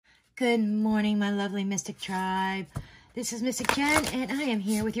Good morning, my lovely Mystic Tribe. This is Mystic Jen, and I am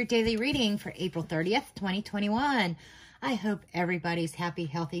here with your daily reading for April 30th, 2021. I hope everybody's happy,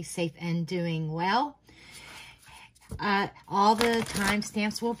 healthy, safe, and doing well. All the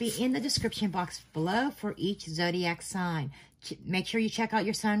timestamps will be in the description box below for each zodiac sign. Make sure you check out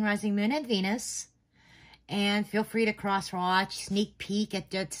your sun, rising, moon, and Venus. And feel free to cross-watch, sneak peek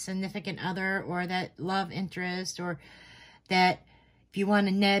at that significant other or that love interest, or that if you want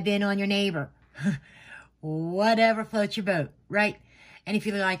to neb in on your neighbor. Whatever floats your boat, right? And if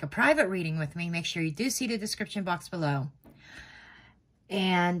you like a private reading with me, make sure you do see the description box below.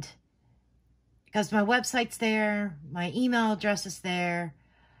 And because my website's there, my email address is there,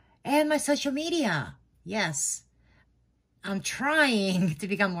 and my social media. Yes, I'm trying to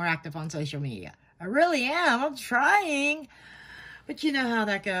become more active on social media. I really am. I'm trying. But you know how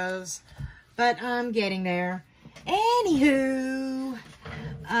that goes. But I'm getting there. Anywho,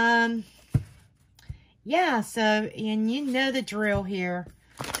 yeah, so, and you know the drill here.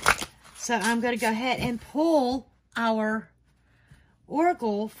 So I'm going to go ahead and pull our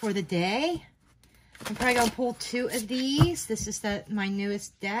oracle for the day. I'm probably going to pull two of these. This is my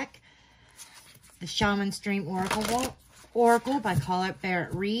newest deck, the Shaman's Dream Oracle by Colette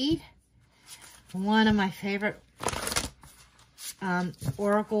Barrett Reed. One of my favorite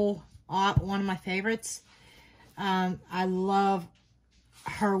oracle, one of my favorites. I love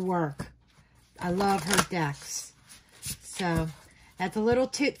her work. I love her decks. So that's a little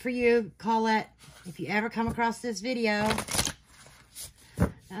toot for you, Colette, if you ever come across this video.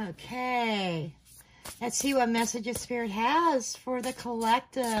 Okay. Let's see what messages Spirit has for the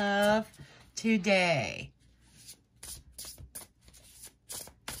collective today.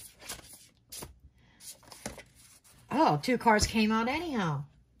 Oh, two cards came out anyhow.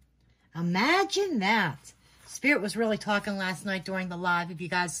 Imagine that. Spirit was really talking last night during the live. If you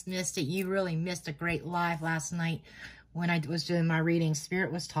guys missed it, you really missed a great live last night when I was doing my reading.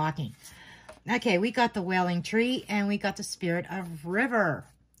 Spirit was talking. Okay, we got the Wailing Tree, and we got the Spirit of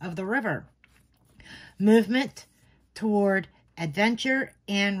the River. Movement toward adventure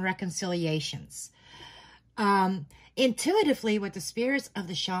and reconciliations. Intuitively, what the spirits of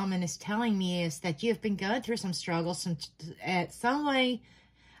the shaman is telling me is that you've been going through some struggles. Some way,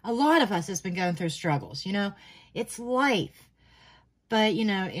 a lot of us has been going through struggles. You know, it's life. But you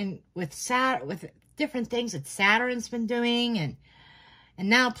know, with different things that Saturn's been doing, and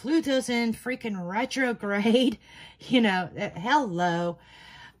now Pluto's in freaking retrograde. You know, hello.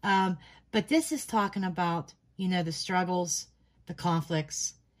 But this is talking about, you know, the struggles, the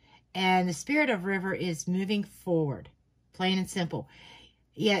conflicts. And the Spirit of River is moving forward, plain and simple.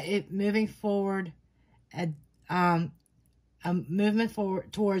 Yeah, moving forward, a movement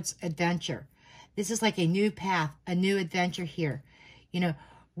forward towards adventure. This is like a new path, a new adventure here. You know,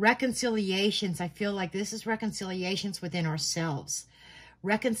 reconciliations. I feel like this is reconciliations within ourselves,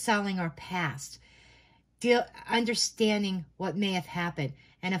 reconciling our past, understanding what may have happened.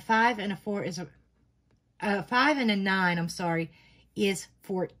 And a 5 and a 4 is a 5 and a 9. I'm sorry. Is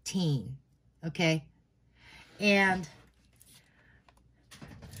 14, okay? And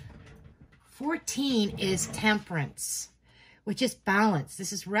 14 is temperance, which is balance.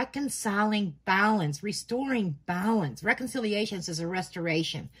 This is reconciling balance, restoring balance. Reconciliations is a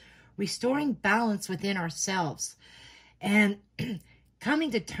restoration, restoring balance within ourselves, and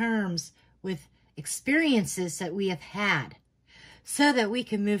coming to terms with experiences that we have had so that we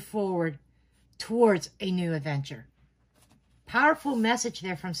can move forward towards a new adventure. Powerful message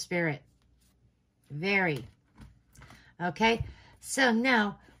there from Spirit. Very. Okay, so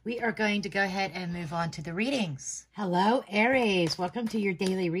now we are going to go ahead and move on to the readings. Hello, Aries. Welcome to your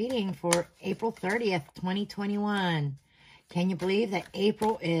daily reading for April 30th, 2021. Can you believe that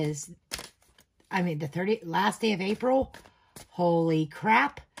April is, the last day of April? Holy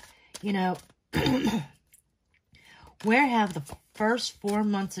crap. You know, where have the first 4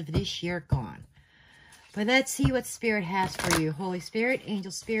 months of this year gone? But let's see what Spirit has for you. Holy Spirit,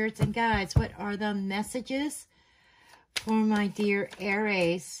 angel spirits, and guides. What are the messages for my dear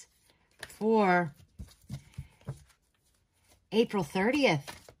Aries for April 30th,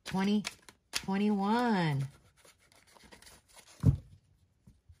 2021?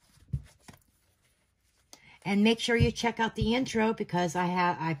 And make sure you check out the intro because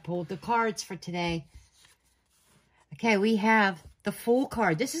I pulled the cards for today. Okay, we have the Fool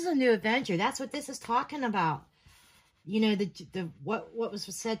card. This is a new adventure. That's what this is talking about. You know, what was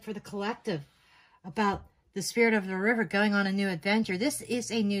said for the collective about the Spirit of the River going on a new adventure. This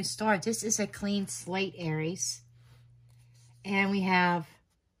is a new start. This is a clean slate, Aries. And we have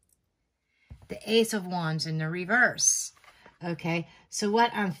the Ace of Wands in the reverse. Okay, so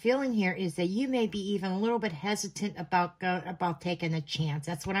what I'm feeling here is that you may be even a little bit hesitant about taking a chance.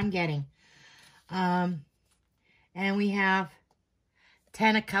 That's what I'm getting. And we have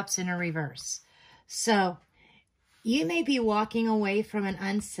 10 of Cups in a reverse. So you may be walking away from an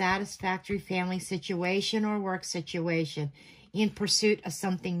unsatisfactory family situation or work situation in pursuit of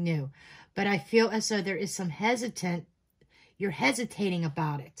something new. But I feel as though there is some you're hesitating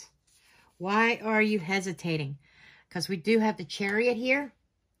about it. Why are you hesitating? Because we do have the Chariot here.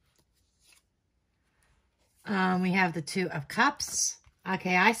 We have the Two of Cups.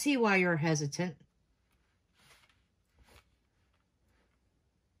 Okay, I see why you're hesitant.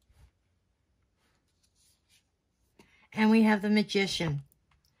 And we have the Magician.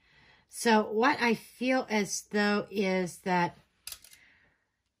 So what I feel as though is that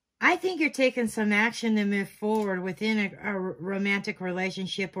I think you're taking some action to move forward within a romantic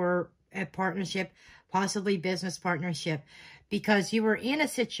relationship or a partnership, possibly business partnership, because you were in a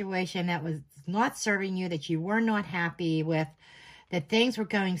situation that was not serving you, that you were not happy with, that things were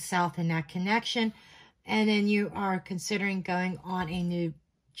going south in that connection, and then you are considering going on a new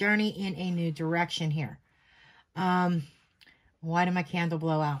journey in a new direction here. Why did my candle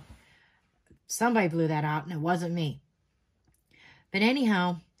blow out? Somebody blew that out, and it wasn't me. But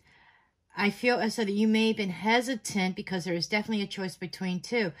anyhow, I feel as though that you may have been hesitant because there is definitely a choice between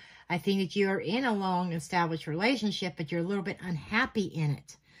two. I think that you are in a long-established relationship, but you're a little bit unhappy in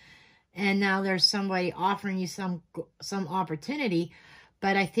it. And now there's somebody offering you some opportunity,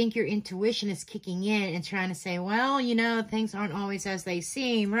 but I think your intuition is kicking in and trying to say, well, you know, things aren't always as they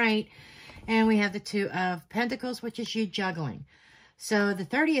seem, right? And we have the Two of Pentacles, which is you juggling. So the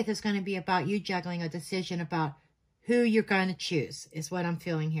 30th is going to be about you juggling a decision about who you're going to choose, is what I'm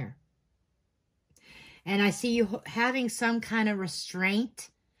feeling here. And I see you having some kind of restraint,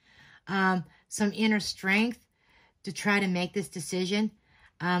 some inner strength to try to make this decision.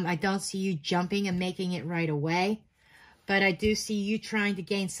 I don't see you jumping and making it right away, but I do see you trying to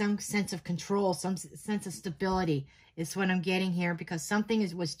gain some sense of control, some sense of stability is what I'm getting here, because something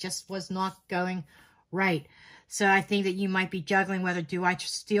was not going right. So I think that you might be juggling whether do I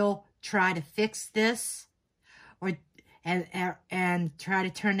still try to fix this or and try to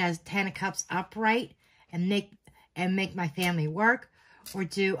turn those 10 of Cups upright and make my family work, or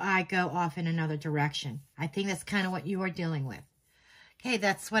do I go off in another direction? I think that's kind of what you are dealing with. Okay,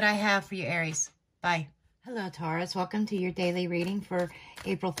 that's what I have for you, Aries. Bye. Hello, Taurus. Welcome to your daily reading for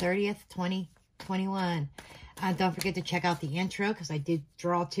April 30th, 2021. Don't forget to check out the intro, because I did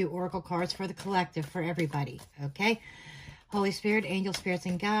draw 2 oracle cards for the collective for everybody. Okay? Holy Spirit, angel spirits,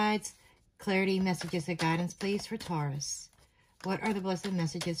 and guides. Clarity, messages, and guidance, please, for Taurus. What are the blessed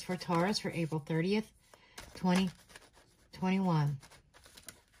messages for Taurus for April 30th, 2021?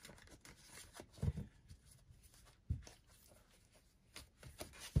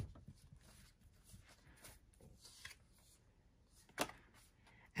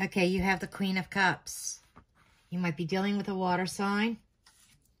 Okay, you have the Queen of Cups. You might be dealing with a water sign.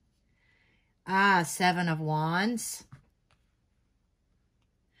 7 of Wands.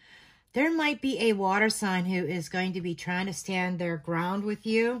 There might be a water sign who is going to be trying to stand their ground with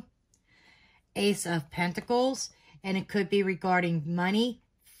you. Ace of Pentacles. And it could be regarding money,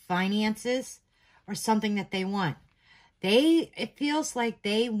 finances, or something that they want. It feels like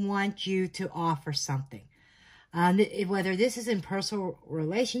they want you to offer something. Whether this is in personal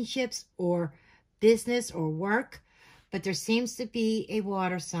relationships or business or work, but there seems to be a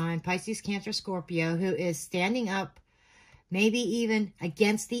water sign, Pisces, Cancer, Scorpio, who is standing up, maybe even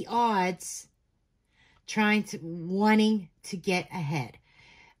against the odds, wanting to get ahead.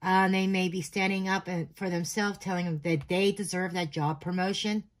 They may be standing up for themselves, telling them that they deserve that job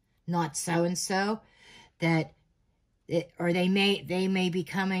promotion, not so-and-so, or they may be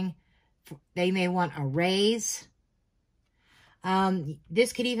coming. They may want a raise.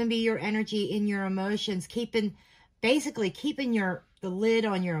 This could even be your energy in your emotions, basically keeping the lid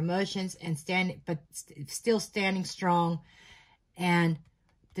on your emotions and still standing strong and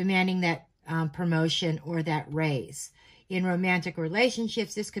demanding that promotion or that raise. In romantic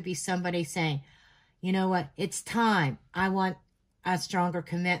relationships, this could be somebody saying, you know what, it's time. I want a stronger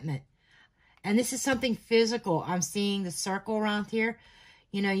commitment. And this is something physical. I'm seeing the circle around here.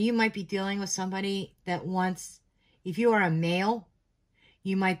 You know, you might be dealing with somebody that wants, if you are a male,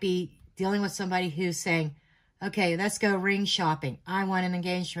 you might be dealing with somebody who's saying, okay, let's go ring shopping. I want an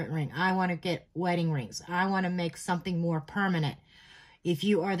engagement ring. I want to get wedding rings. I want to make something more permanent. If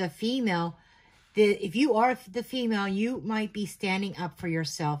you are the female, you might be standing up for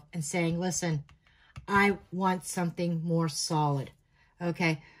yourself and saying, listen, I want something more solid.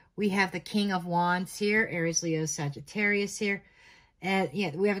 Okay. We have the King of Wands here, Aries, Leo, Sagittarius here. And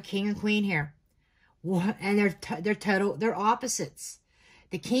yeah, we have a King and Queen here. And they're opposites.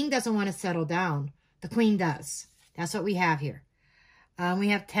 The King doesn't want to settle down. The Queen does. That's what we have here. We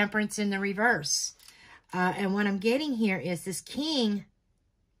have Temperance in the reverse. And what I'm getting here is this King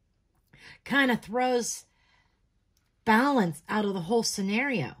kind of throws balance out of the whole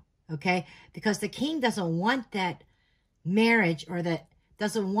scenario, okay? Because the King doesn't want that marriage, or that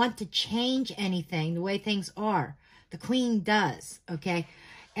doesn't want to change anything the way things are. The Queen does, okay?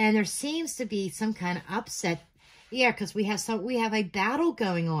 And there seems to be some kind of upset. Yeah, because we have a battle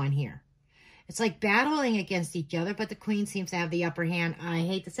going on here. It's like battling against each other, but the Queen seems to have the upper hand. I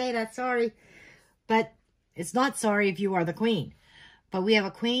hate to say that, sorry. But it's not sorry if you are the Queen. But we have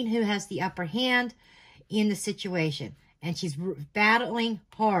a Queen who has the upper hand in the situation. And she's battling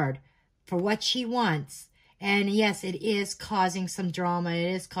hard for what she wants. And yes, it is causing some drama.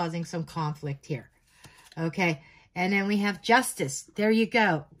 It is causing some conflict here. Okay. And then we have Justice. There you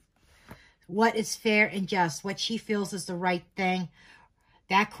go. What is fair and just? What she feels is the right thing.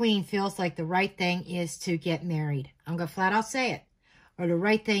 That Queen feels like the right thing is to get married. I'm going to flat out say it. Or the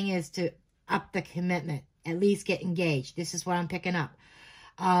right thing is to up the commitment. At least get engaged. This is what I'm picking up.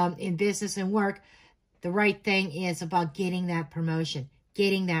 In business and work, the right thing is about getting that promotion.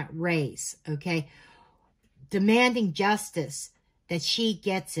 Getting that raise. Okay. Demanding justice. That she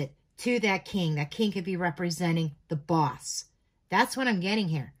gets it to that King. That King could be representing the boss. That's what I'm getting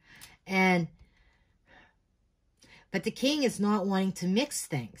here. But the King is not wanting to mix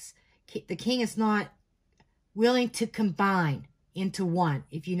things. The King is not willing to combine into one,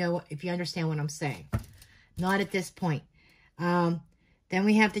 if you understand what I'm saying. Not at this point. Then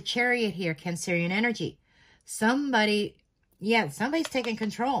we have the Chariot here, Cancerian energy. Somebody's taking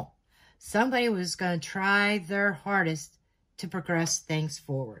control. Somebody was going to try their hardest to progress things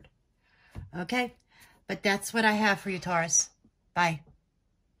forward. Okay? But that's what I have for you, Taurus. Bye.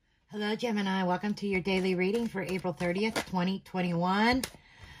 Hello, Gemini. Welcome to your daily reading for April 30th, 2021.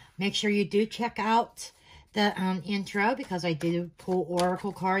 Make sure you do check out the intro, because I do pull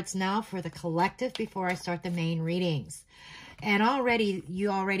oracle cards now for the collective before I start the main readings. And you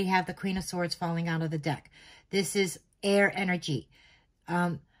already have the Queen of Swords falling out of the deck. This is air energy.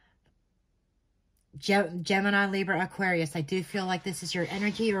 Gemini, Libra, Aquarius. I do feel like this is your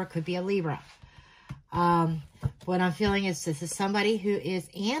energy, or it could be a Libra. What I'm feeling is this is somebody who is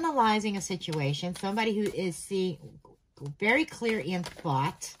analyzing a situation, somebody who is seeing very clear in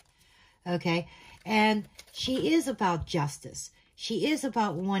thought, okay? And she is about justice. She is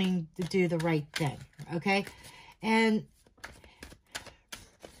about wanting to do the right thing, okay? And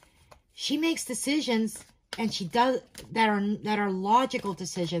she makes decisions, and she does that are logical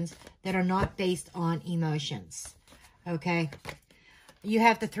decisions that are not based on emotions, okay? You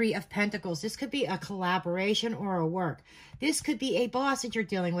have the Three of Pentacles. This could be a collaboration or a work. This could be a boss that you're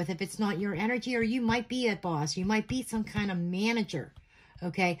dealing with if it's not your energy, or you might be a boss. You might be some kind of manager,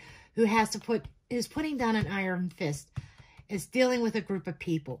 okay, who's putting down an iron fist, is dealing with a group of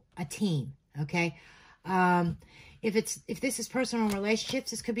people, a team, okay? If this is personal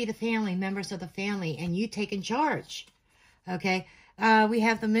relationships, this could be the family, members of the family, and you taking charge, okay? We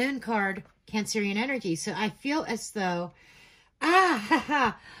have the Moon card, Cancerian energy. So I feel as though,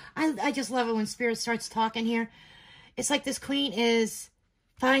 I just love it when Spirit starts talking here. It's like this Queen is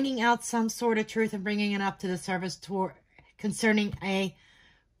finding out some sort of truth and bringing it up to the surface concerning a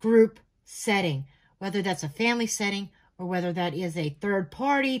group setting, whether that's a family setting or whether that is a third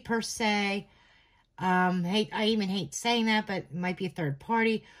party per se. I even hate saying that, but it might be a third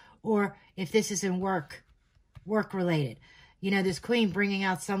party, or if this is in work related. This Queen bringing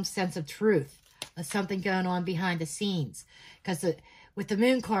out some sense of truth, of something going on behind the scenes. Because with the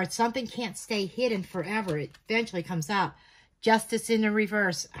Moon card, something can't stay hidden forever. It eventually comes out. Justice in the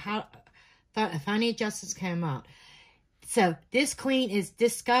reverse. Funny justice came out. So this Queen is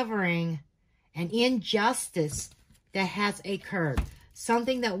discovering an injustice that has occurred.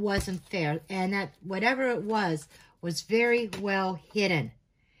 Something that wasn't fair. And that whatever it was very well hidden.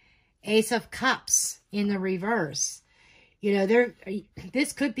 Ace of Cups in the reverse.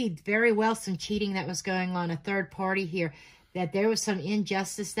 This could be very well some cheating that was going on, a third party here, that there was some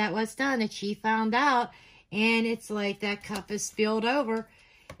injustice that was done that she found out, and it's like that cup is spilled over.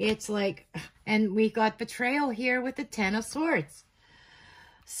 It's like, and we got betrayal here with the Ten of Swords.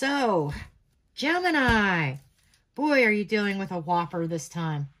 So, Gemini, boy, are you dealing with a whopper this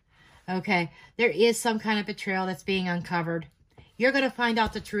time. Okay, there is some kind of betrayal that's being uncovered. You're going to find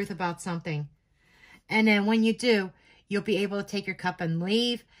out the truth about something. And then when you do, you'll be able to take your cup and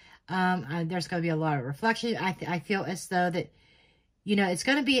leave. There's going to be a lot of reflection. I feel as though that you know, it's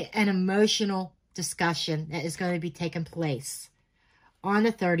going to be an emotional discussion that is going to be taking place on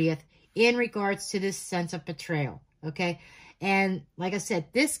the 30th in regards to this sense of betrayal, okay? And like I said,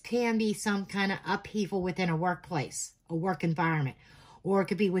 this can be some kind of upheaval within a workplace, a work environment, or it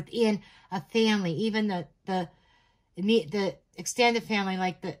could be within a family, even the extended family,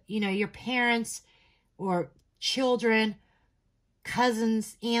 like your parents or children,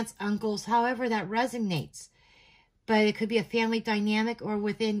 cousins, aunts, uncles, however that resonates. But it could be a family dynamic or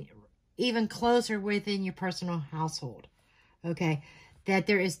within, even closer within your personal household, okay? That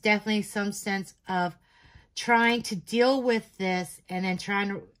there is definitely some sense of trying to deal with this and then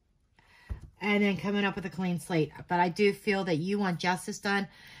coming up with a clean slate. But I do feel that you want justice done,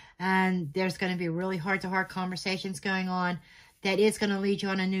 and there's going to be really heart-to-heart conversations going on that is going to lead you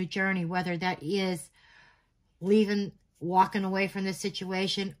on a new journey, whether that is walking away from this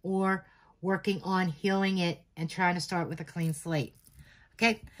situation or working on healing it and trying to start with a clean slate.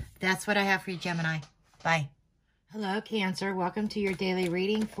 Okay, that's what I have for you, Gemini. Bye. Hello, Cancer. Welcome to your daily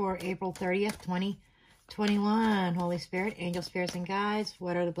reading for April 30th, 2021. Holy Spirit, angel spirits, and guides,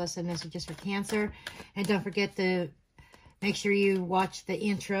 what are the blessed messages for Cancer? And don't forget to make sure you watch the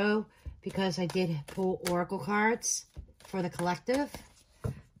intro, because I did pull oracle cards for the collective.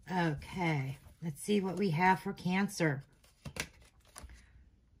 Okay, let's see what we have for Cancer.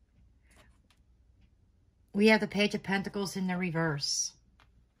 We have the Page of Pentacles in the reverse.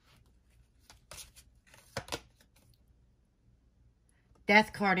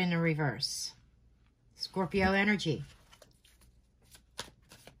 Death card in the reverse. Scorpio energy.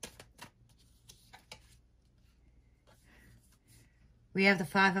 We have the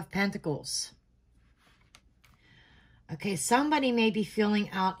Five of Pentacles. Okay, somebody may be feeling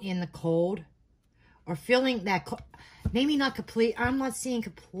out in the cold, or feeling that, maybe not complete, I'm not seeing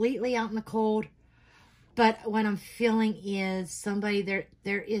completely out in the cold, but what I'm feeling is somebody,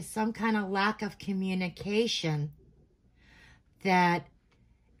 there is some kind of lack of communication that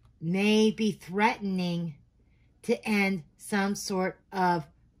may be threatening to end some sort of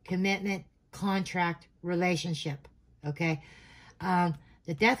commitment, contract, relationship, okay?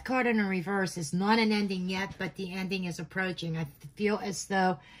 The Death card in a reverse is not an ending yet, but the ending is approaching. I feel as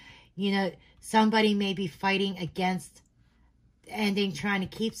though, somebody may be fighting against ending, trying to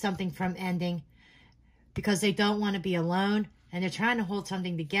keep something from ending because they don't want to be alone, and they're trying to hold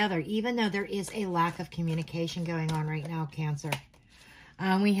something together, even though there is a lack of communication going on right now, Cancer.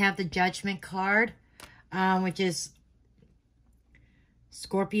 We have the Judgment card, which is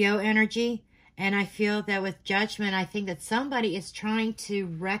Scorpio energy. And I feel that with Judgment, I think that somebody is trying to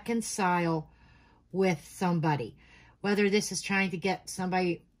reconcile with somebody. Whether this is trying to get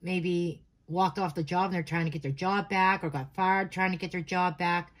somebody maybe walked off the job and they're trying to get their job back, or got fired trying to get their job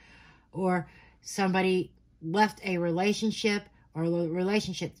back, or somebody left a relationship, or the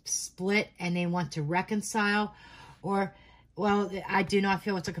relationship split and they want to reconcile, or, well, I do not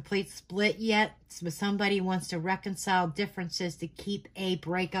feel it's a complete split yet, but somebody wants to reconcile differences to keep a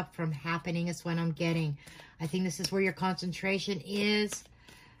breakup from happening is what I'm getting. I think this is where your concentration is,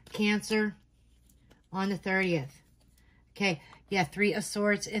 Cancer, on the 30th. Okay, yeah, Three of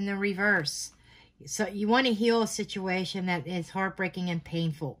Swords in the reverse. So you want to heal a situation that is heartbreaking and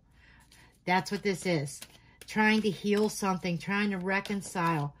painful. That's what this is. Trying to heal something, trying to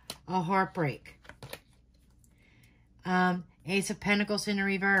reconcile a heartbreak. Ace of Pentacles in the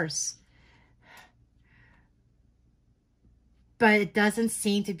reverse. But it doesn't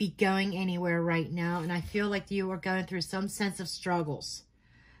seem to be going anywhere right now. And I feel like you are going through some sense of struggles.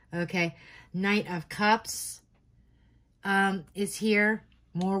 Okay. Knight of Cups is here.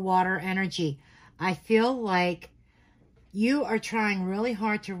 More water energy. I feel like you are trying really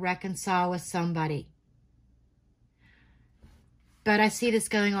hard to reconcile with somebody. But I see this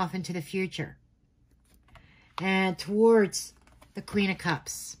going off into the future. And towards the Queen of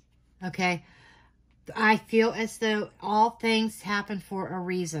Cups. Okay. I feel as though all things happen for a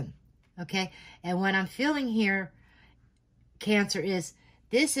reason. Okay. And what I'm feeling here, Cancer, is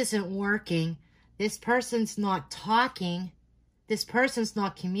this isn't working. This person's not talking. This person's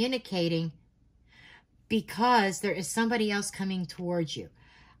not communicating, because there is somebody else coming towards you.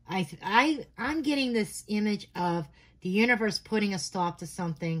 I'm getting this image of the universe putting a stop to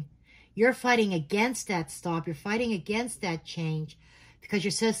something. You're fighting against that stop. You're fighting against that change because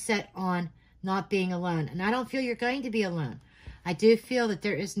you're so set on not being alone. And I don't feel you're going to be alone. I do feel that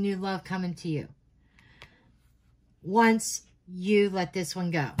there is new love coming to you once you let this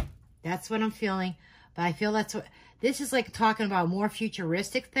one go. That's what I'm feeling. But I feel that's what... This is like talking about more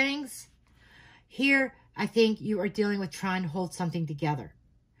futuristic things. Here, I think you are dealing with trying to hold something together.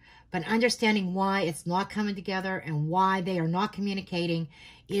 But understanding why it's not coming together and why they are not communicating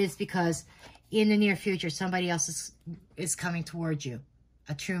is because in the near future, somebody else is coming towards you.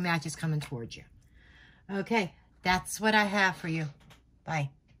 A true match is coming towards you. Okay, that's what I have for you. Bye.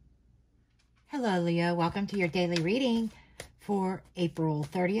 Hello, Leo. Welcome to your daily reading for April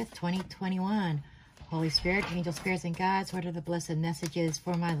 30th, 2021. Holy Spirit, angel spirits, and guides, what are the blessed messages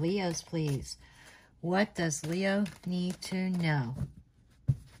for my Leos, please? What does Leo need to know?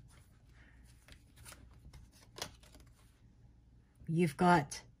 You've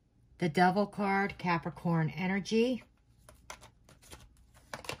got the Devil card, Capricorn energy.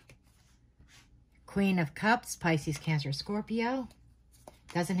 Queen of Cups, Pisces, Cancer, Scorpio.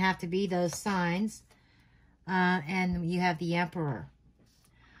 Doesn't have to be those signs. And you have the Emperor.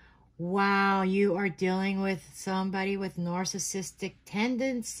 Wow, you are dealing with somebody with narcissistic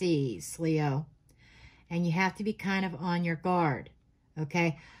tendencies, Leo. And you have to be kind of on your guard,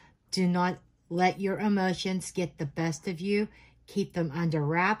 okay? Do not let your emotions get the best of you. Keep them under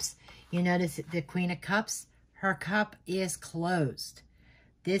wraps. You notice the Queen of Cups, her cup is closed.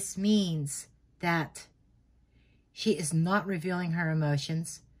 This means that she is not revealing her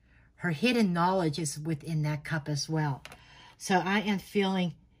emotions. Her hidden knowledge is within that cup as well. So I am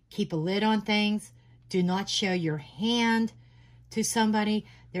feeling, keep a lid on things. Do not show your hand to somebody.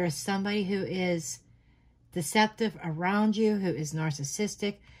 There is somebody who is deceptive around you, who is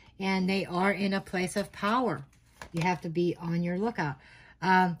narcissistic, and they are in a place of power. You have to be on your lookout.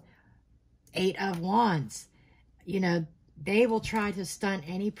 8 of Wands. You know, they will try to stunt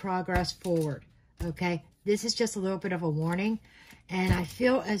any progress forward. Okay? This is just a little bit of a warning. And I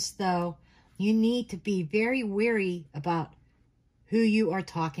feel as though you need to be very wary about who you are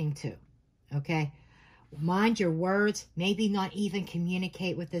talking to. Okay? Mind your words. Maybe not even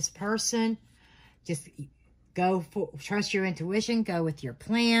communicate with this person. Just trust your intuition. Go with your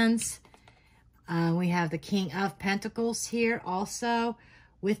plans. We have the King of Pentacles here also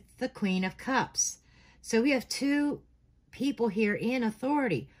with the Queen of Cups. So we have two people here in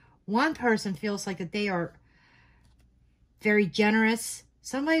authority. One person feels like that they are very generous.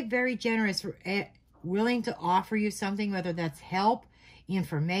 Somebody very generous, willing to offer you something, whether that's help,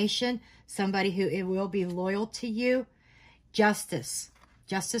 information, somebody who it will be loyal to you. Justice.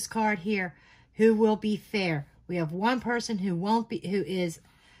 Justice card here. Who will be fair. We have one person who won't be,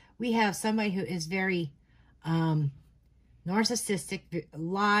 we have somebody who is very narcissistic,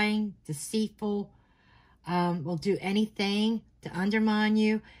 lying, deceitful, will do anything to undermine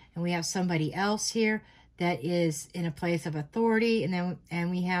you. And we have somebody else here that is in a place of authority. And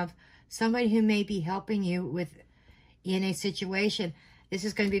we have somebody who may be helping you in a situation. This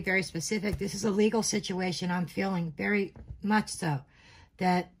is going to be very specific. This is a legal situation. I'm feeling very much so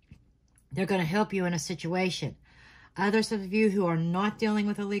that they're going to help you in a situation. Others of you who are not dealing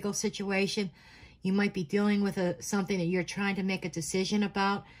with a legal situation, you might be dealing with something that you're trying to make a decision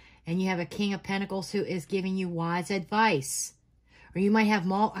about, and you have a King of Pentacles who is giving you wise advice. Or you might have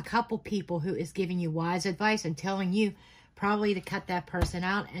a couple people who is giving you wise advice and telling you probably to cut that person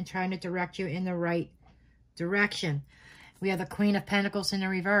out and trying to direct you in the right direction. We have the Queen of Pentacles in the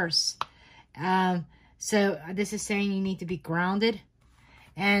reverse. So this is saying you need to be grounded.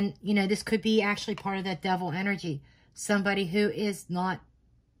 And, you know, this could be actually part of that devil energy. Somebody who is not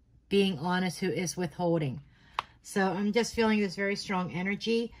being honest, who is withholding. So I'm just feeling this very strong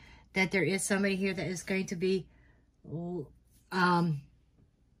energy that there is somebody here that is going to be, who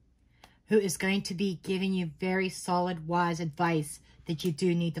is going to be giving you very solid, wise advice that you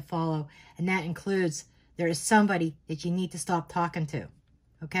do need to follow. And that includes, there is somebody that you need to stop talking to.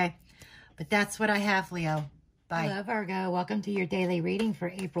 Okay? But that's what I have, Leo. Bye. Hello, Virgo. Welcome to your daily reading for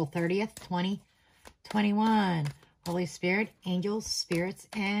April 30th, 2021. Holy Spirit, angels, spirits,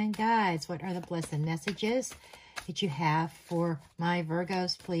 and guides. What are the blessed messages that you have for my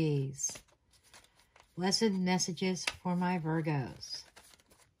Virgos, please? Blessed messages for my Virgos.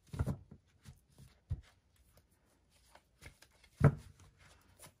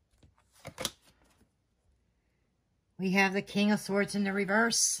 We have the King of Swords in the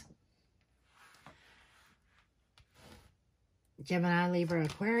reverse. Gemini, Libra,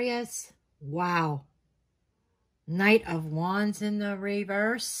 Aquarius. Wow. Knight of Wands in the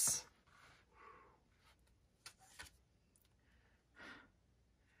reverse.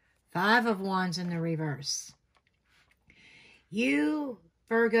 Five of Wands in the reverse. You,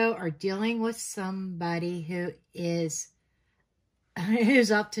 Virgo, are dealing with somebody who is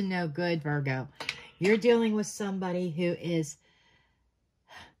up to no good, Virgo. You're dealing with somebody who is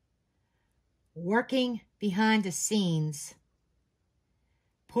working behind the scenes,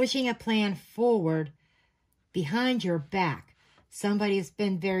 pushing a plan forward behind your back. Somebody has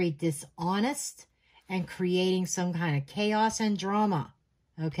been very dishonest and creating some kind of chaos and drama,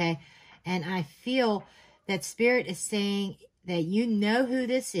 okay? And I feel that Spirit is saying that you know who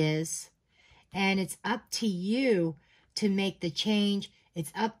this is, and it's up to you to make the change.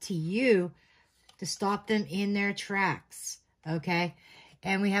 It's up to you to stop them in their tracks, okay?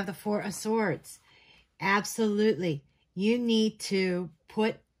 And we have the Four of Swords. Absolutely. You need to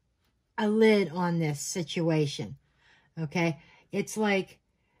put a lid on this situation, okay? It's like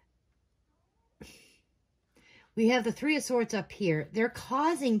we have the Three of Swords up here. They're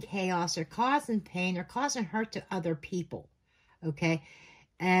causing chaos, they're causing pain, they're causing hurt to other people, okay?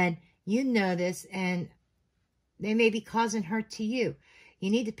 And you know this, and they may be causing hurt to you. You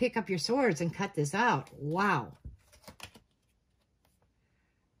need to pick up your swords and cut this out. Wow.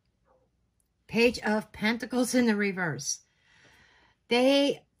 Page of Pentacles in the reverse.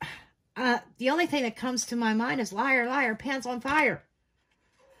 The only thing that comes to my mind is liar, liar, pants on fire.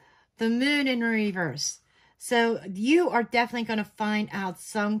 The Moon in reverse. So you are definitely going to find out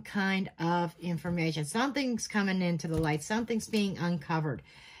some kind of information. Something's coming into the light. Something's being uncovered.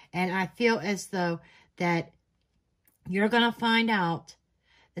 And I feel as though that you're going to find out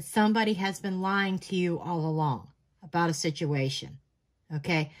that somebody has been lying to you all along about a situation.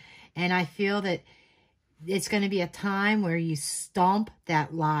 Okay? And I feel that it's going to be a time where you stomp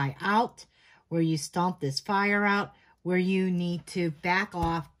that lie out, where you stomp this fire out, where you need to back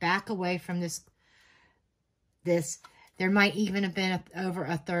off, back away from this. There might even have been over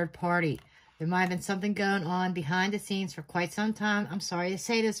a third party. There might have been something going on behind the scenes for quite some time. I'm sorry to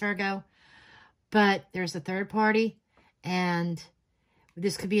say this, Virgo, but there's a third party, and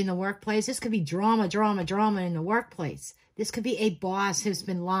this could be in the workplace. This could be drama, drama, drama in the workplace. This could be a boss who's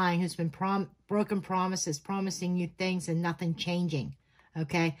been lying, who's been broken promises, promising you things and nothing changing,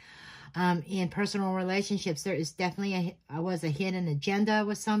 okay? In personal relationships, there is definitely was a hidden agenda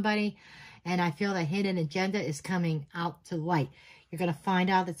with somebody, and I feel that hidden agenda is coming out to light. You're going to find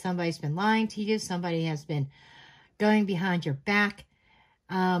out that somebody's been lying to you. Somebody has been going behind your back,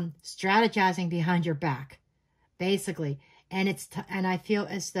 strategizing behind your back, basically. And and I feel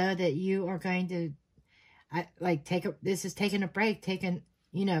as though that you are going to, this is taking a break,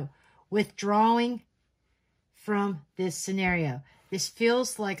 withdrawing from this scenario. This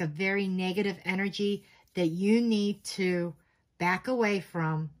feels like a very negative energy that you need to back away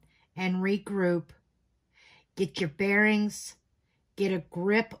from and regroup, get your bearings, get a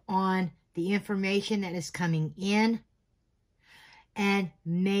grip on the information that is coming in, and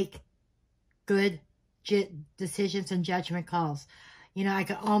make good decisions and judgment calls. You know,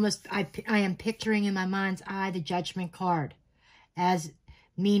 I am picturing in my mind's eye the Judgment card as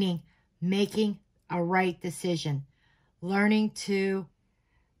meaning making a right decision, learning to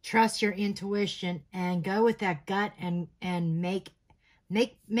trust your intuition and go with that gut and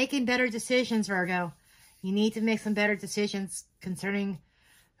making better decisions, Virgo. You need to make some better decisions concerning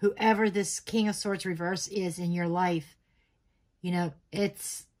whoever this King of Swords reverse is in your life. You know,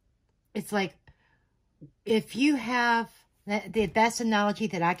 it's like if you have, the best analogy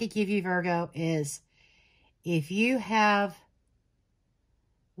that I could give you, Virgo, is if you have,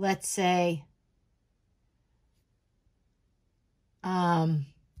 let's say, let's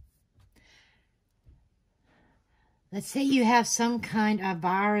say you have some kind of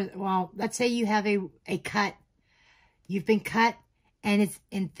virus. Well, let's say you have a cut. You've been cut and it's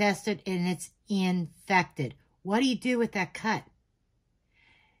infested and it's infected. What do you do with that cut?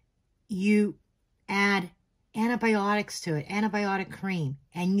 You add antibiotics to it, antibiotic cream,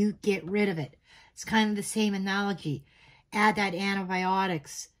 and you get rid of it. It's kind of the same analogy. Add that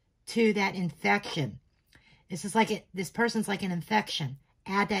antibiotics to that infection. This person's like an infection.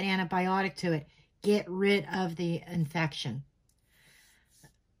 Add that antibiotic to it. Get rid of the infection.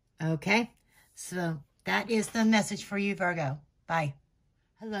 Okay? So that is the message for you, Virgo. Bye.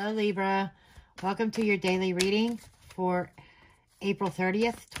 Hello, Libra. Welcome to your daily reading for April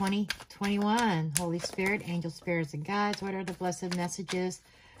 30th, 2021. Holy Spirit, angel spirits, and guides, what are the blessed messages,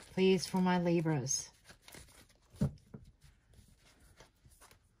 please, for my Libras?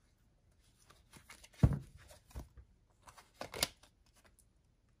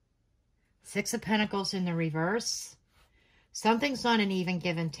 Six of Pentacles in the reverse. Something's on an even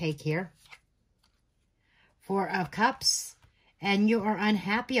give and take here. Four of Cups, and you are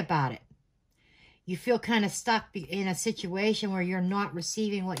unhappy about it. You feel kind of stuck in a situation where you're not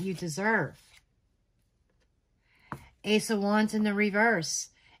receiving what you deserve. Ace of Wands in the reverse.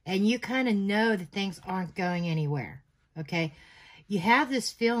 And you kind of know that things aren't going anywhere. Okay? You have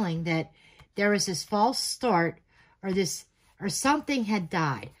this feeling that there was this false start, or something had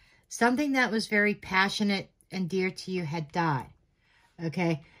died. Something that was very passionate and dear to you had died.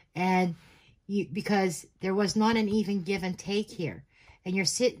 Okay. And because there was not an even give and take here. And you're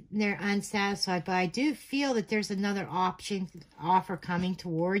sitting there unsatisfied. But I do feel that there's another offer coming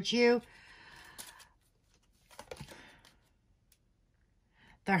towards you.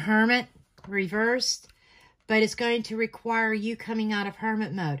 The Hermit reversed. But it's going to require you coming out of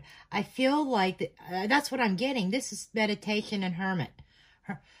hermit mode. I feel like that's what I'm getting. This is meditation and hermit.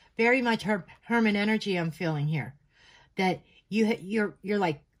 Very much hermit energy I'm feeling here. That you're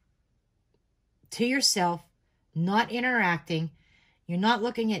like to yourself, not interacting. You're not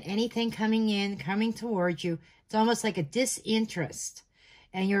looking at anything coming towards you. It's almost like a disinterest.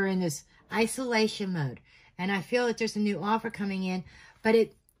 And you're in this isolation mode. And I feel that there's a new offer coming in, but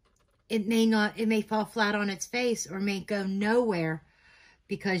it may fall flat on its face or may go nowhere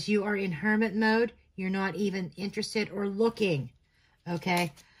because you are in hermit mode. You're not even interested or looking.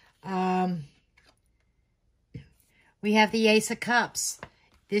 Okay. We have the Ace of Cups.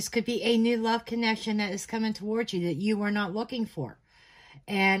 This could be a new love connection that is coming towards you that you were not looking for.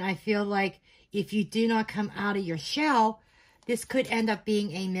 And I feel like if you do not come out of your shell, this could end up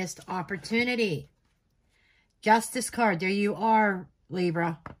being a missed opportunity. Justice card. There you are,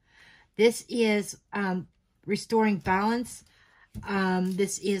 Libra. This is restoring balance.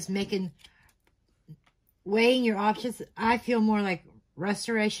 This is weighing your options. I feel more like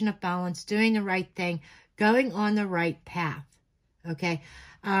restoration of balance, doing the right thing, going on the right path. Okay.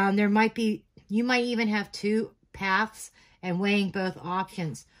 You might even have two paths and weighing both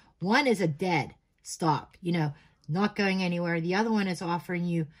options. One is a dead stop, not going anywhere. The other one is offering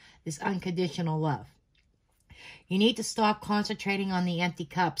you this unconditional love. You need to stop concentrating on the empty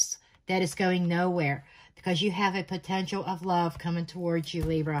cups that is going nowhere because you have a potential of love coming towards you,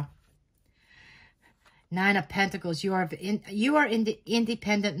 Libra. Nine of Pentacles. You are in the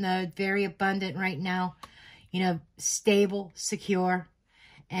independent mode, very abundant right now. Stable, secure.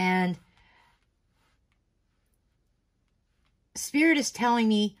 And Spirit is telling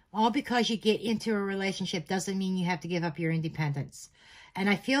me all because you get into a relationship doesn't mean you have to give up your independence. And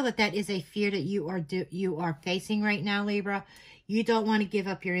I feel that that is a fear that you are facing right now, Libra. You don't want to give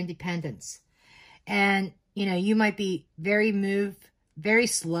up your independence. And, you might be very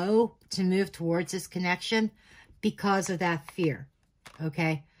slow to move towards this connection because of that fear.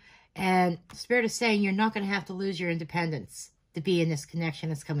 Okay? And Spirit is saying you're not going to have to lose your independence to be in this connection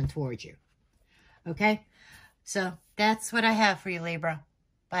that's coming towards you. Okay? So that's what I have for you, Libra.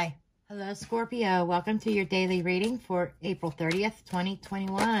 Bye. Hello, Scorpio. Welcome to your daily reading for April 30th,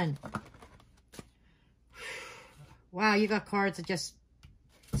 2021. Wow, you got cards that just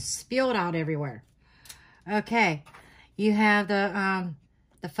spilled out everywhere. Okay. You have the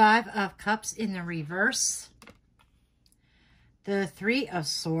Five of Cups in the reverse. The Three of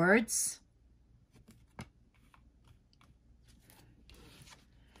Swords.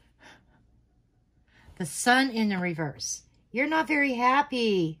 The Sun in the reverse. You're not very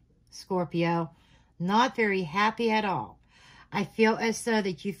happy, Scorpio. Not very happy at all. I feel as though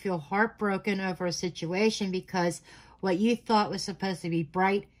that you feel heartbroken over a situation because what you thought was supposed to be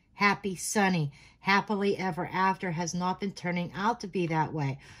bright, happy, sunny, happily ever after has not been turning out to be that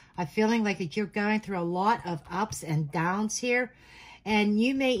way. I'm feeling like that you're going through a lot of ups and downs here. And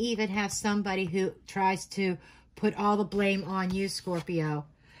you may even have somebody who tries to put all the blame on you, Scorpio.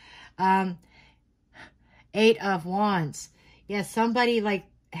 Eight of Wands. Yeah, somebody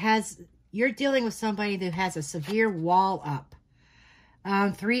you're dealing with somebody that has a severe wall up.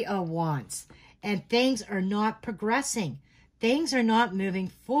 Three of Wands. And things are not progressing. Things are not moving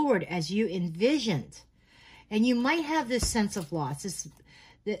forward as you envisioned. And you might have this sense of loss.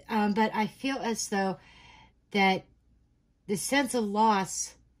 But I feel as though that the sense of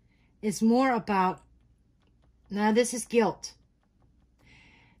loss is more about, now this is guilt.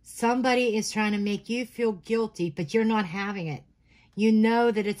 Somebody is trying to make you feel guilty, but you're not having it. You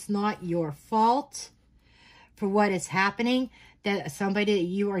know that it's not your fault for what is happening, that somebody that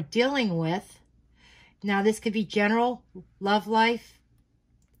you are dealing with. Now, this could be general, love life,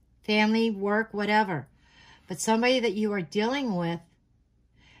 family, work, whatever. But somebody that you are dealing with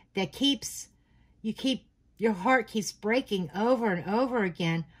that your heart keeps breaking over and over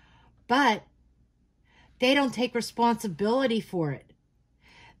again, but they don't take responsibility for it.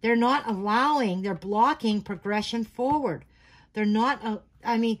 They're not they're blocking progression forward. They're not,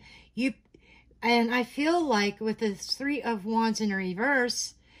 and I feel like with the Three of Wands in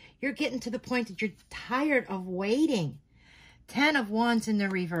reverse, you're getting to the point that you're tired of waiting. 10 of Wands in the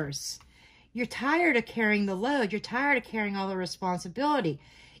reverse. You're tired of carrying the load. You're tired of carrying all the responsibility.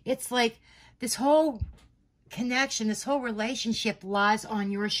 It's like this whole connection, this whole relationship lies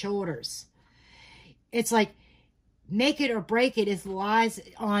on your shoulders. It's like make it or break it lies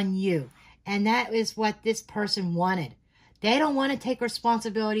on you. And that is what this person wanted. They don't want to take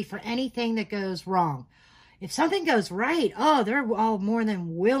responsibility for anything that goes wrong. If something goes right, oh, they're all more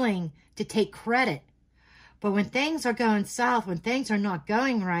than willing to take credit. But when things are going south, when things are not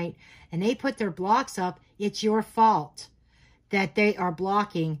going right, and they put their blocks up, it's your fault that they are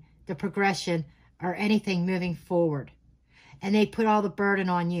blocking the progression or anything moving forward. And they put all the burden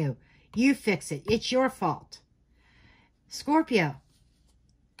on you. You fix it. It's your fault. Scorpio,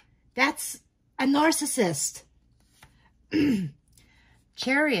 that's a narcissist.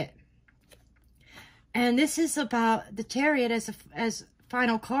 Chariot. And this is about the Chariot as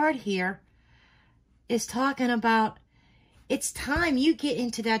final card here is talking about it's time you get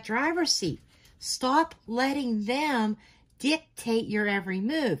into that driver's seat. Stop letting them dictate your every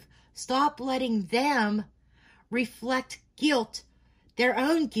move. Stop letting them reflect guilt, their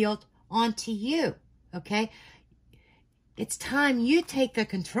own guilt, onto you. Okay? It's time you take the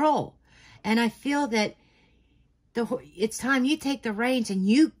control. And I feel that it's time you take the reins and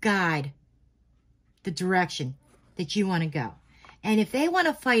you guide the direction that you want to go. And if they want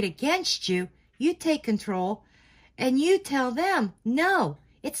to fight against you, you take control and you tell them, no,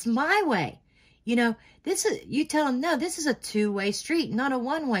 it's my way. You know, you tell them, no, this is a two-way street, not a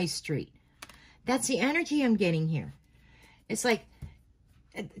one-way street. That's the energy I'm getting here. It's like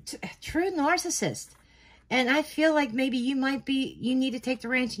a true narcissist. And I feel like maybe you need to take the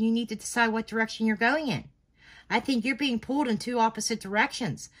reins and you need to decide what direction you're going in. I think you're being pulled in two opposite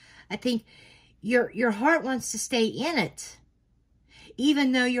directions. I think your heart wants to stay in it,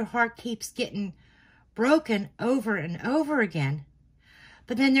 even though your heart keeps getting broken over and over again.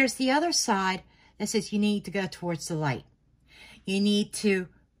 But then there's the other side that says you need to go towards the light. You need to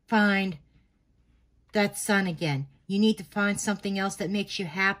find that sun again. You need to find something else that makes you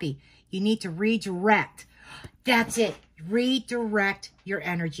happy. You need to redirect. That's it. Redirect your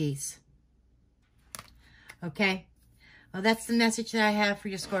energies. Okay? Well, that's the message that I have for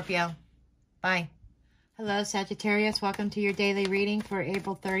you, Scorpio. Bye. Hello, Sagittarius. Welcome to your daily reading for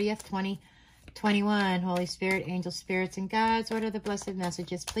April 30th, 2021. Holy Spirit, angels, spirits, and guides, what are the blessed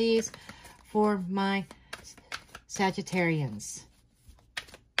messages, please, for my Sagittarians?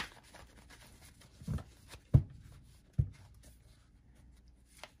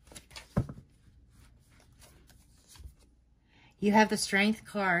 You have the Strength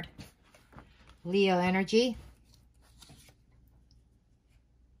card. Leo energy.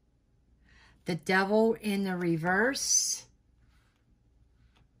 The Devil in the reverse.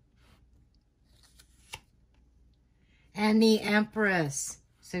 And the Empress.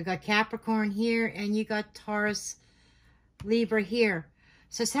 So you got Capricorn here and you got Taurus, Libra here.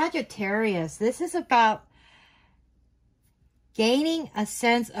 So Sagittarius, this is about gaining a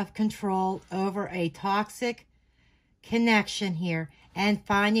sense of control over a toxic connection here and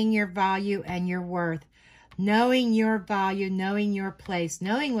finding your value and your worth. Knowing your value, knowing your place,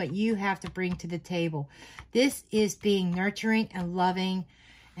 knowing what you have to bring to the table. This is being nurturing and loving,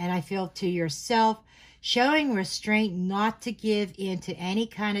 and I feel to yourself, showing restraint not to give in to any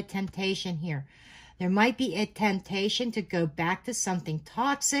kind of temptation here. There might be a temptation to go back to something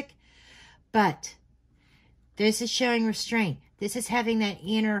toxic, but this is showing restraint. This is having that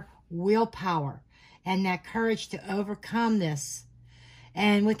inner willpower and that courage to overcome this.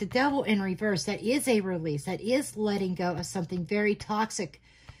 And with the Devil in reverse, that is a release. That is letting go of something very toxic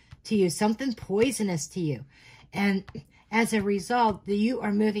to you, something poisonous to you. And as a result, you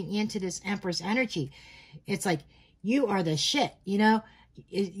are moving into this Empress energy. It's like you are the shit, you know?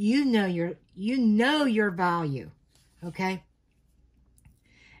 You know your value, okay?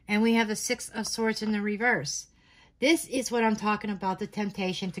 And we have the Six of Swords in the reverse. This is what I'm talking about, the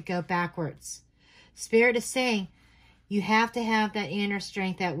temptation to go backwards. Spirit is saying, you have to have that inner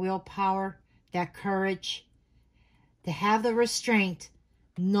strength, that willpower, that courage, to have the restraint,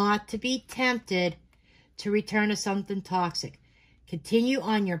 not to be tempted to return to something toxic. Continue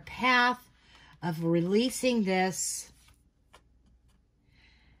on your path of releasing this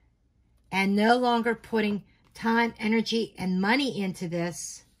and no longer putting time, energy, and money into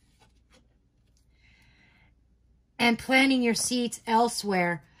this and planting your seeds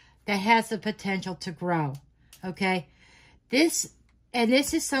elsewhere that has the potential to grow, okay? This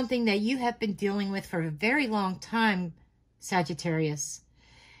is something that you have been dealing with for a very long time, Sagittarius.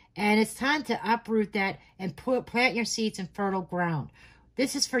 And it's time to uproot that and plant your seeds in fertile ground.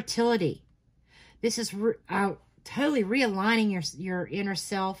 This is fertility. This is totally realigning your inner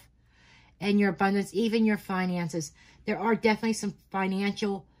self and your abundance, even your finances. There are definitely some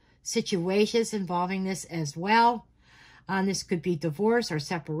financial situations involving this as well. This could be divorce or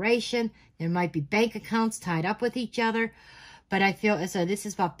separation. There might be bank accounts tied up with each other. But I feel as though this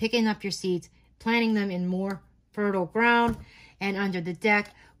is about picking up your seeds, planting them in more fertile ground. And under the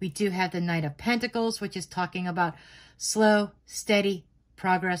deck, we do have the Knight of Pentacles, which is talking about slow, steady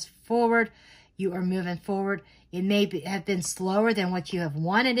progress forward. You are moving forward. It may have been slower than what you have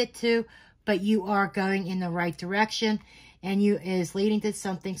wanted it to, but you are going in the right direction. And it is leading to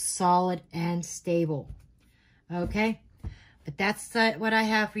something solid and stable. Okay? But that's what I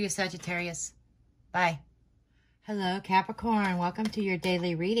have for you, Sagittarius. Bye. Hello, Capricorn. Welcome to your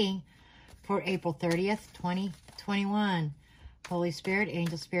daily reading for April 30th, 2021. Holy Spirit,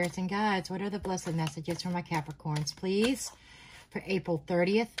 angel spirits, and guides, what are the blessed messages for my Capricorns, please, for April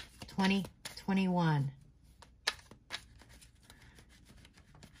 30th, 2021?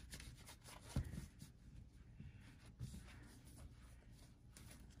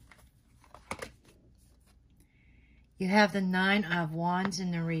 You have the Nine of Wands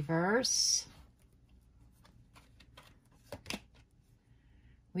in the reverse.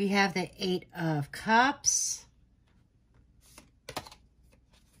 We have the Eight of Cups.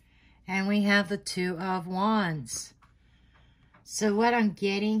 And we have the Two of Wands. So what I'm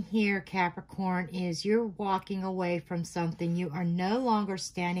getting here, Capricorn, is you're walking away from something. You are no longer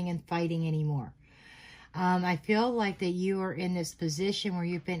standing and fighting anymore. I feel like that you are in this position where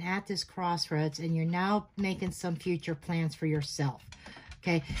you've been at this crossroads and you're now making some future plans for yourself.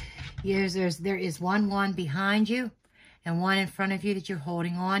 Okay, there is one behind you and one in front of you that you're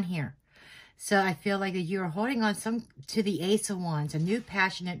holding on here. So I feel like that you're holding on to the Ace of Wands, a new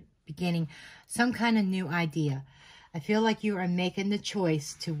passionate beginning, some kind of new idea. I feel like you are making the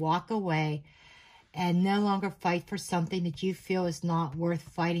choice to walk away and no longer fight for something that you feel is not worth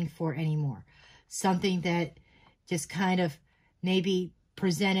fighting for anymore. Something that just kind of maybe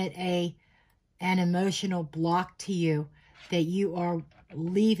presented an emotional block to you that you are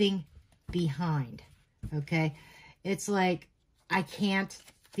leaving behind. Okay? It's like,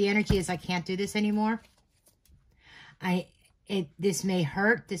 the energy is I can't do this anymore. This may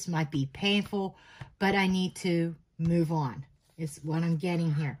hurt, this might be painful, but I need to move on. It's what I'm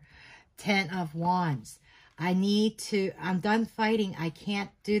getting here. Ten of Wands. I'm done fighting. I can't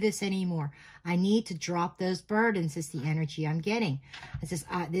do this anymore. I need to drop those burdens is the energy I'm getting.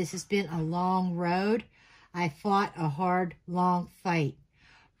 This has been a long road. I fought a hard, long fight.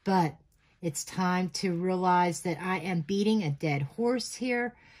 But it's time to realize that I am beating a dead horse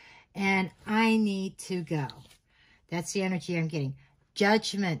here. And I need to go. That's the energy I'm getting.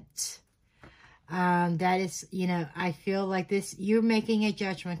 Judgment. That is, I feel like this, you're making a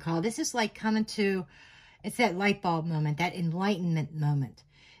judgment call. This is like coming to, it's that light bulb moment, that enlightenment moment.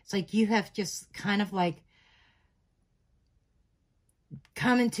 It's like you have just kind of like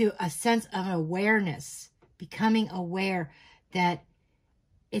come into a sense of awareness, becoming aware that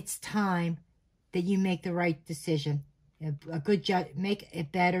it's time that you make the right decision, a good make a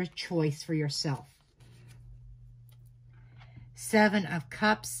better choice for yourself. Seven of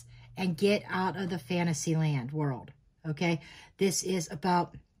Cups, and get out of the fantasy land world. Okay, this is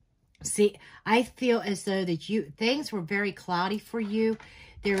about. See, I feel as though that things were very cloudy for you.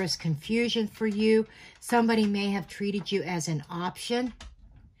 There is confusion for you. Somebody may have treated you as an option.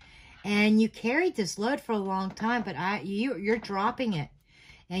 And you carried this load for a long time, but you're dropping it.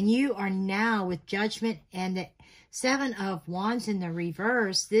 And you are now with Judgment and the Seven of Wands in the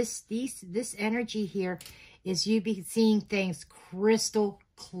reverse. This energy here is you be seeing things crystal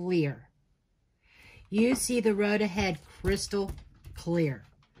clear. You see the road ahead crystal clear.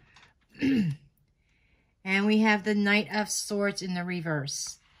 And we have the Knight of Swords in the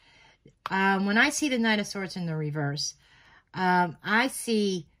reverse. When I see the Knight of Swords in the reverse, I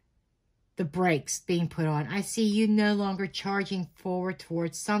see the brakes being put on. I see you no longer charging forward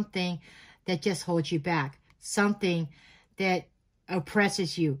towards something that just holds you back. Something that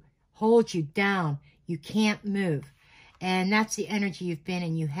oppresses you, holds you down. You can't move. And that's the energy you've been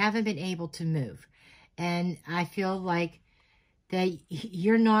in. You haven't been able to move. And I feel like that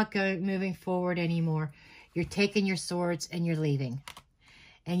you're not moving forward anymore. You're taking your swords and you're leaving.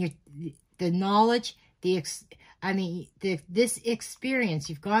 And the knowledge, this experience,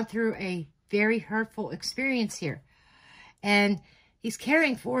 you've gone through a very hurtful experience here. And he's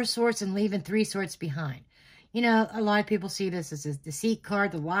carrying 4 swords and leaving 3 swords behind. You know, a lot of people see this as a deceit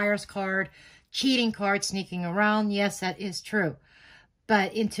card, the liar's card, cheating card, sneaking around. Yes, that is true.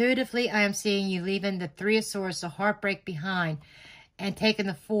 But intuitively, I am seeing you leaving the 3 of Swords, the heartbreak behind, and taking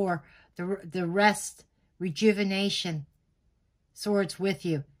the 4, the rest, rejuvenation swords with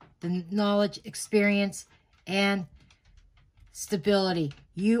you. The knowledge, experience, and stability.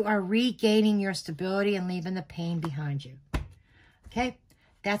 You are regaining your stability and leaving the pain behind you. Okay?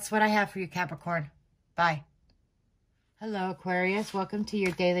 That's what I have for you, Capricorn. Bye. Hello, Aquarius. Welcome to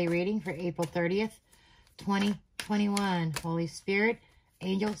your daily reading for April 30th, 2021. Holy Spirit,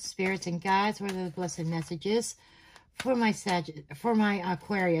 angels, spirits, and guides, what are the blessed messages for my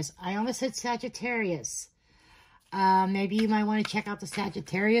Aquarius? I almost said Sagittarius. Maybe you might want to check out the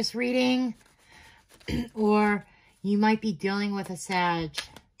Sagittarius reading, or you might be dealing with a Sag.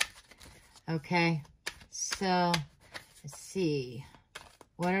 Okay, so let's see.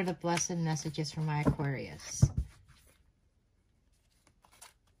 What are the blessed messages for my Aquarius?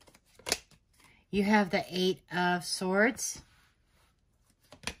 You have the 8 of Swords,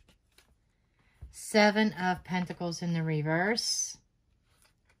 7 of Pentacles in the reverse,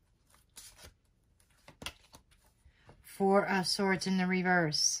 4 of Swords in the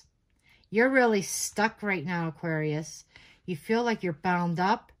reverse. You're really stuck right now, Aquarius. You feel like you're bound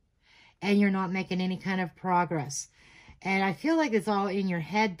up and you're not making any kind of progress. And I feel like it's all in your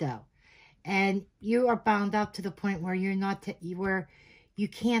head, though. And you are bound up to the point where you're not, where you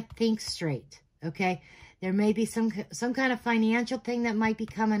can't think straight. Okay, there may be some kind of financial thing that might be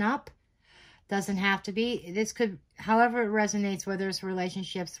coming up. Doesn't have to be. This could, however it resonates, whether it's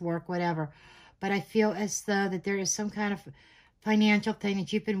relationships, work, whatever. But I feel as though that there is some kind of financial thing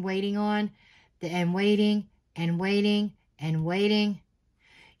that you've been waiting on, and waiting and waiting and waiting.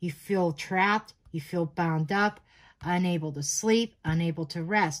 You feel trapped. You feel bound up, unable to sleep, unable to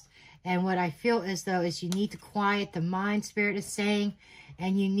rest. And what I feel as though is you need to quiet the mind, Spirit is saying,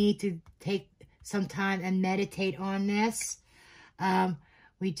 and you need to take some time and meditate on this.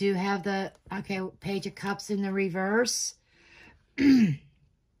 We do have the, okay, Page of Cups in the reverse.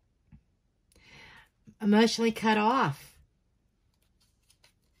 Emotionally cut off.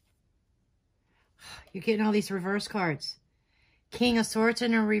 You're getting all these reverse cards. King of Swords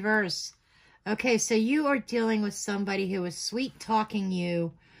in a reverse. Okay, so you are dealing with somebody who was sweet-talking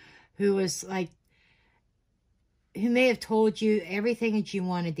you, who was like, who may have told you everything that you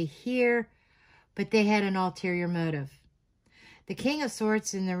wanted to hear, but they had an ulterior motive. The King of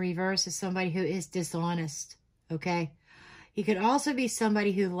Swords in the reverse is somebody who is dishonest, okay? He could also be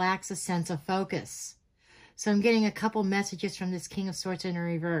somebody who lacks a sense of focus. So I'm getting a couple messages from this King of Swords in the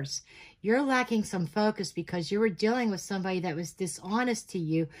reverse. You're lacking some focus because you were dealing with somebody that was dishonest to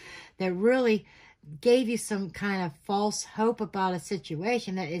you, that really gave you some kind of false hope about a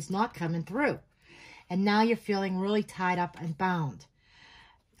situation that is not coming through. And now you're feeling really tied up and bound.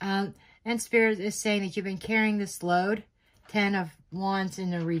 And Spirit is saying that you've been carrying this load, 10 of Wands in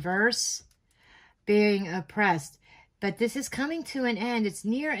the reverse, being oppressed. But this is coming to an end. It's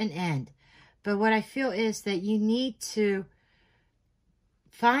near an end. But what I feel is that you need to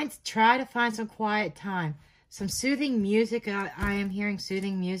try to find some quiet time. Some soothing music. I am hearing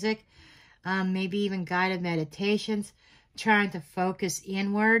soothing music. Maybe even guided meditations. Trying to focus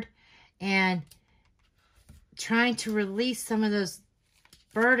inward. And trying to release some of those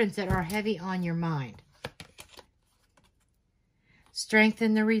burdens that are heavy on your mind. Strength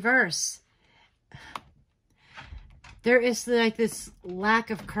in the reverse. There is like this lack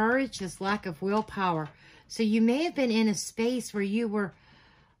of courage, this lack of willpower. So you may have been in a space where you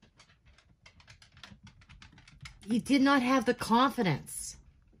did not have the confidence.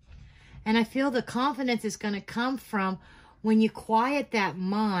 And I feel the confidence is going to come from when you quiet that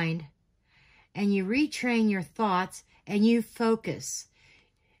mind and you retrain your thoughts and you focus.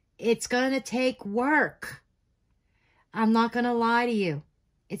 It's going to take work. I'm not going to lie to you.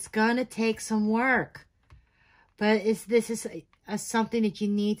 It's going to take some work. But this is something that you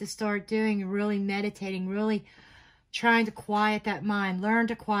need to start doing, really meditating, really trying to quiet that mind. Learn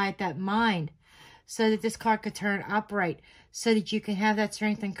to quiet that mind so that this card could turn upright, so that you can have that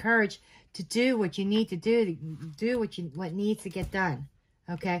strength and courage to do what you need to do what needs to get done.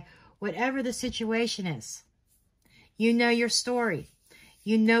 Okay? Whatever the situation is. You know your story.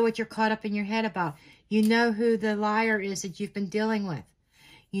 You know what you're caught up in your head about. You know who the liar is that you've been dealing with.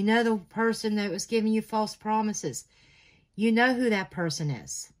 You know the person that was giving you false promises. You know who that person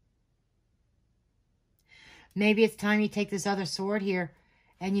is. Maybe it's time you take this other sword here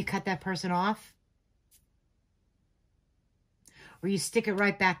and you cut that person off. Or you stick it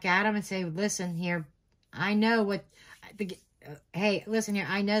right back at them and say, listen here, I know what... hey, listen here,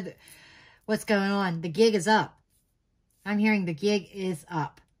 I know what's going on. The gig is up. I'm hearing the gig is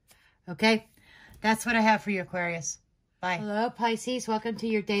up. Okay? That's what I have for you, Aquarius. Bye. Hello, Pisces. Welcome to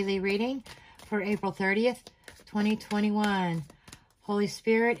your daily reading for April 30th, 2021. Holy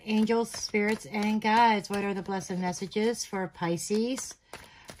Spirit, angels, spirits, and guides. What are the blessed messages for Pisces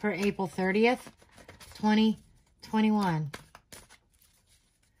for April 30th, 2021?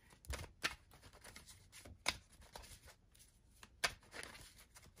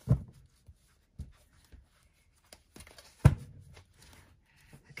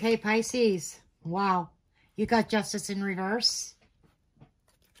 Okay, Pisces. Wow. You got Justice in reverse.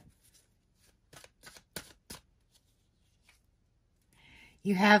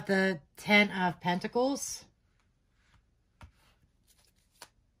 You have the Ten of Pentacles.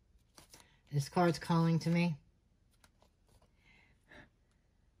 This card's calling to me.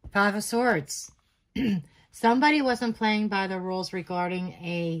 Five of Swords. Somebody wasn't playing by the rules regarding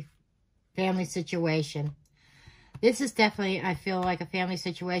a family situation. This is definitely, I feel like, a family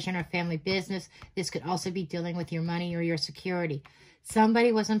situation or family business. This could also be dealing with your money or your security.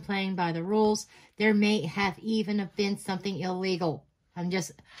 Somebody wasn't playing by the rules. There may have even been something illegal.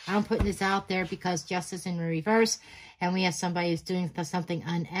 I'm putting this out there because Justice in reverse, and we have somebody who's doing something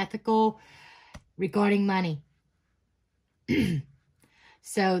unethical regarding money.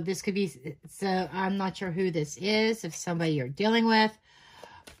 So this could be, so I'm not sure who this is, if somebody you're dealing with,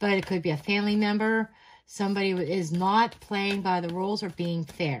 but it could be a family member. Somebody is not playing by the rules or being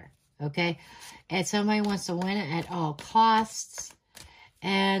fair, okay? And somebody wants to win it at all costs.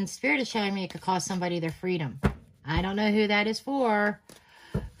 And Spirit is showing me it could cost somebody their freedom. I don't know who that is for,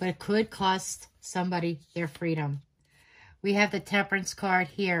 but it could cost somebody their freedom. We have the Temperance card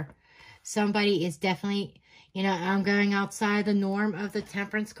here. Somebody is definitely, you know, I'm going outside the norm of the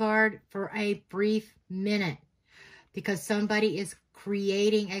Temperance card for a brief minute because somebody is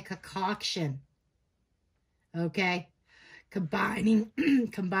creating a concoction. Okay? Combining,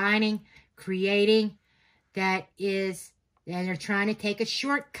 creating, that is, and they're trying to take a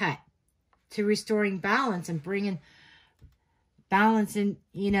shortcut to restoring balance and bringing balance in,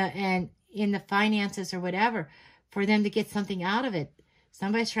 you know, and in the finances or whatever, for them to get something out of it.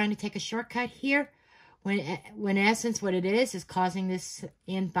 Somebody's trying to take a shortcut here, when in essence what it is causing this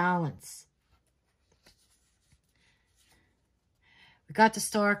imbalance. We got the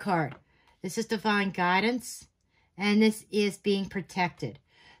Star card. This is divine guidance, and this is being protected.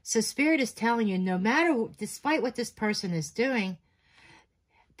 So Spirit is telling you, no matter, despite what this person is doing,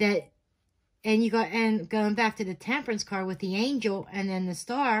 that, and going back to the Temperance card with the angel and then the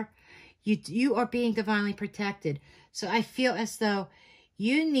star, you are being divinely protected. So I feel as though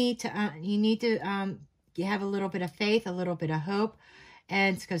you need to have a little bit of faith, a little bit of hope,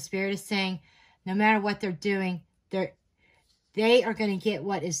 and because Spirit is saying, no matter what they're doing, they are going to get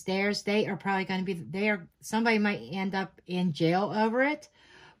what is theirs. They are probably going to be, somebody might end up in jail over it,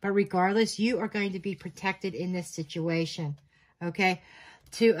 but regardless, you are going to be protected in this situation, okay?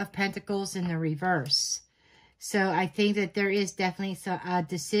 Two of Pentacles in the reverse. So I think that there is definitely a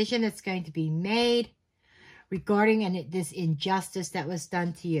decision that's going to be made regarding this injustice that was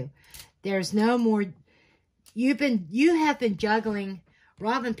done to you. There's no more, you have been juggling,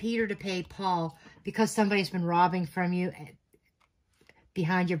 robbing Peter to pay Paul because somebody's been robbing from you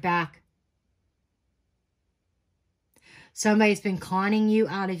behind your back. Somebody's been conning you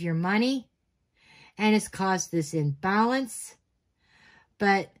out of your money, and it's caused this imbalance.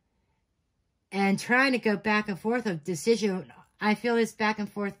 And trying to go back and forth of decision, I feel this back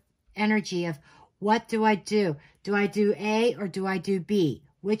and forth energy of, what do I do? Do I do A or do I do B?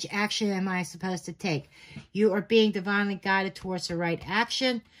 Which action am I supposed to take? You are being divinely guided towards the right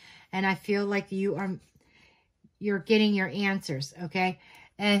action, and I feel like you're getting your answers, okay?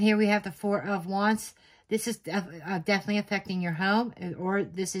 And here we have the Four of Wands. This is definitely affecting your home, or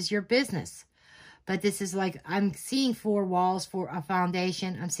this is your business. But this is like, I'm seeing four walls for a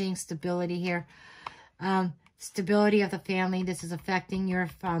foundation. I'm seeing stability here. Stability of the family. This is affecting your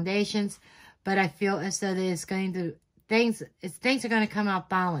foundations. But I feel as though it's going to, things are going to come out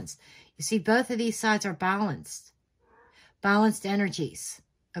balanced. You see, both of these sides are balanced. Balanced energies.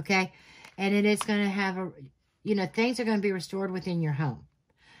 Okay? And it is going to have things are going to be restored within your home.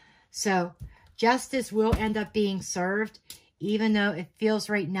 So, justice will end up being served, even though it feels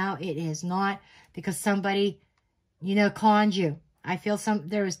right now it is not, because somebody, conned you. I feel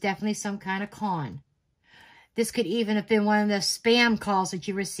there was definitely some kind of con. This could even have been one of those spam calls that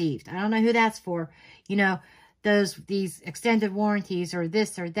you received. I don't know who that's for. These extended warranties or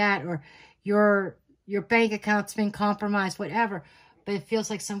this or that, or your bank account's been compromised, whatever. But it feels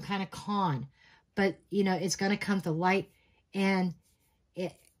like some kind of con. But, it's going to come to light, and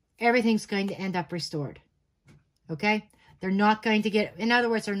everything's going to end up restored. Okay? They're not going to in other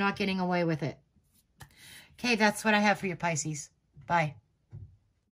words, they're not getting away with it. Okay, that's what I have for you, Pisces. Bye.